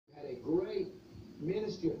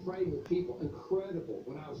ministry of praying with people, incredible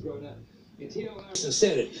when I was growing up. And Tito and I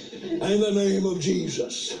said it, in the name of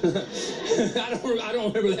Jesus. I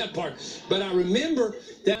don't remember that part, but I remember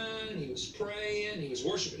that he was praying, he was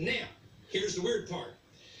worshiping. Now, here's the weird part.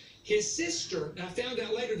 His sister, and I found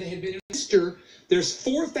out later they had been a sister, there's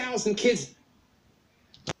 4,000 kids.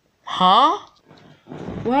 Huh?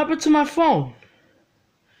 What happened to my phone?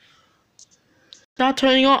 Not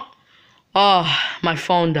turning on. Oh, my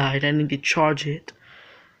phone died. I need to charge it.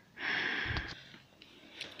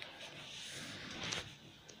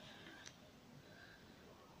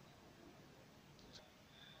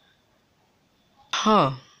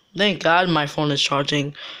 Huh. Thank God my phone is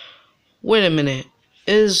charging. Wait a minute.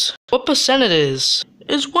 What percent it is?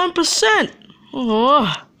 It's 1%.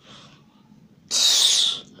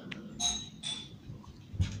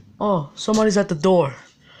 Oh, somebody's at the door.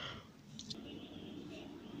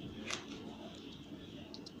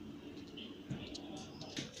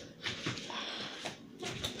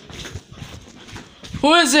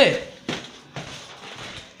 Who is it?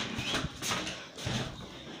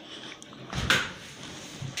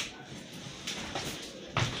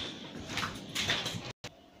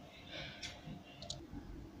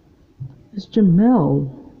 It's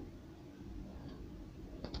Jamel.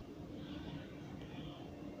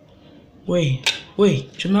 Wait,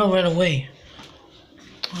 Jamel ran away.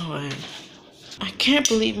 Alright. I can't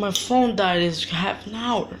believe my phone died. It's half an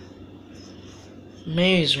hour.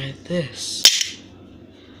 Mary's right this.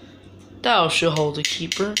 Thou shalt hold a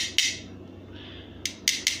keeper.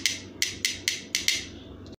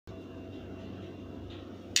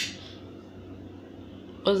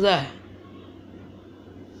 What's that?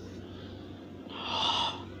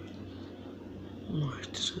 What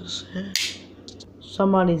is it?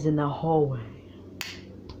 Somebody's in the hallway.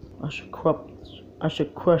 I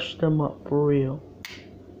should crush them up for real.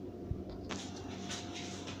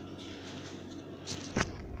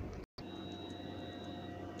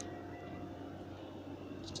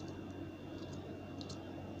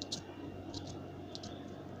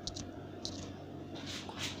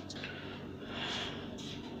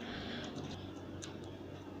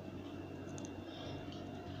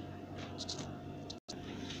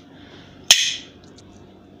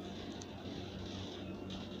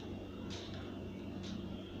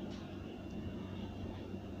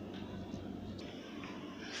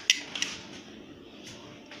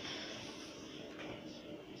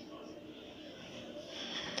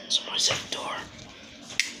 Somebody's at the door.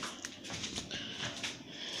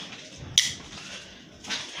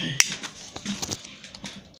 Hey.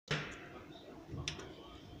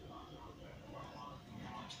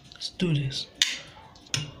 Let's do this.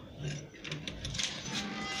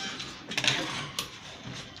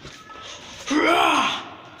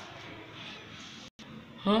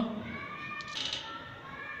 Huh?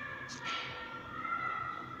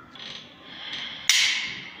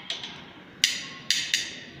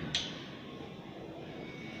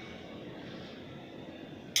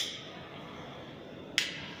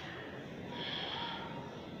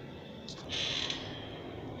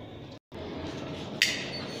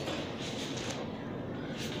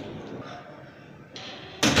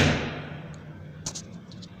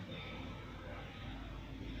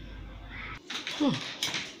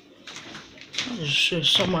 I'm just sure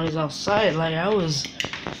somebody's outside. Like I was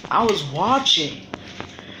watching.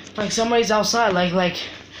 Like somebody's outside. Like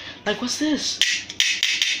what's this?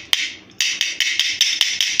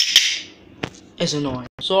 It's annoying.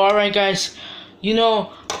 So alright guys, you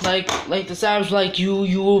know, like the sounds like you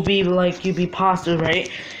will be like you be positive, right?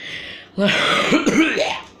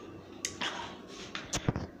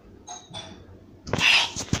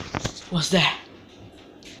 What's that?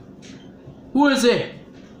 Who is it?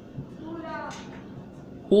 Hula.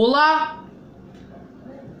 Hula?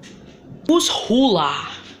 Who's Hula?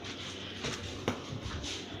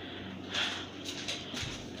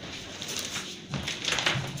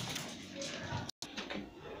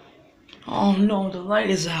 Oh no, the light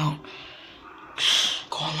is out.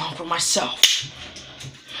 Going on for myself.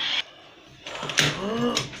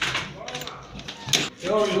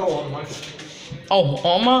 Oh,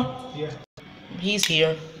 Oma? Yeah. He's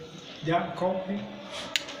here. Yeah, call me.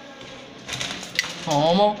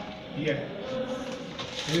 Oma? Yeah.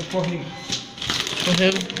 Wait for him. For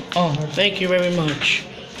him? Oh, thank you very much.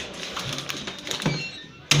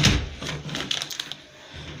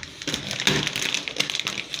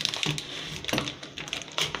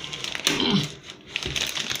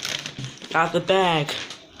 Got the bag.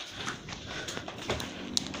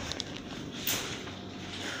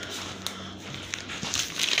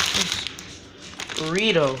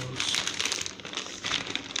 Burritos.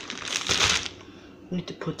 need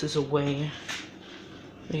to put this away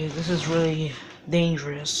because this is really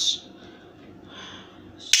dangerous.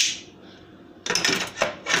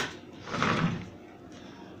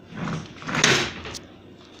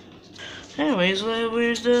 Anyways,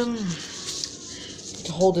 where's the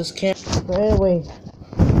to hold this camera? But anyway,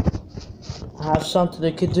 I have something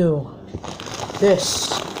I could do.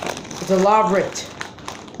 This is the elaborate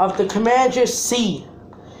of the Commander C.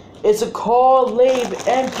 It's a called Lave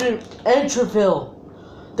Entreville.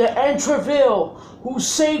 The Entreville who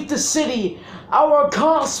saved the city. Our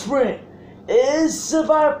conscript is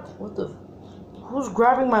survived. What the? Who's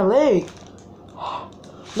grabbing my leg? Ah!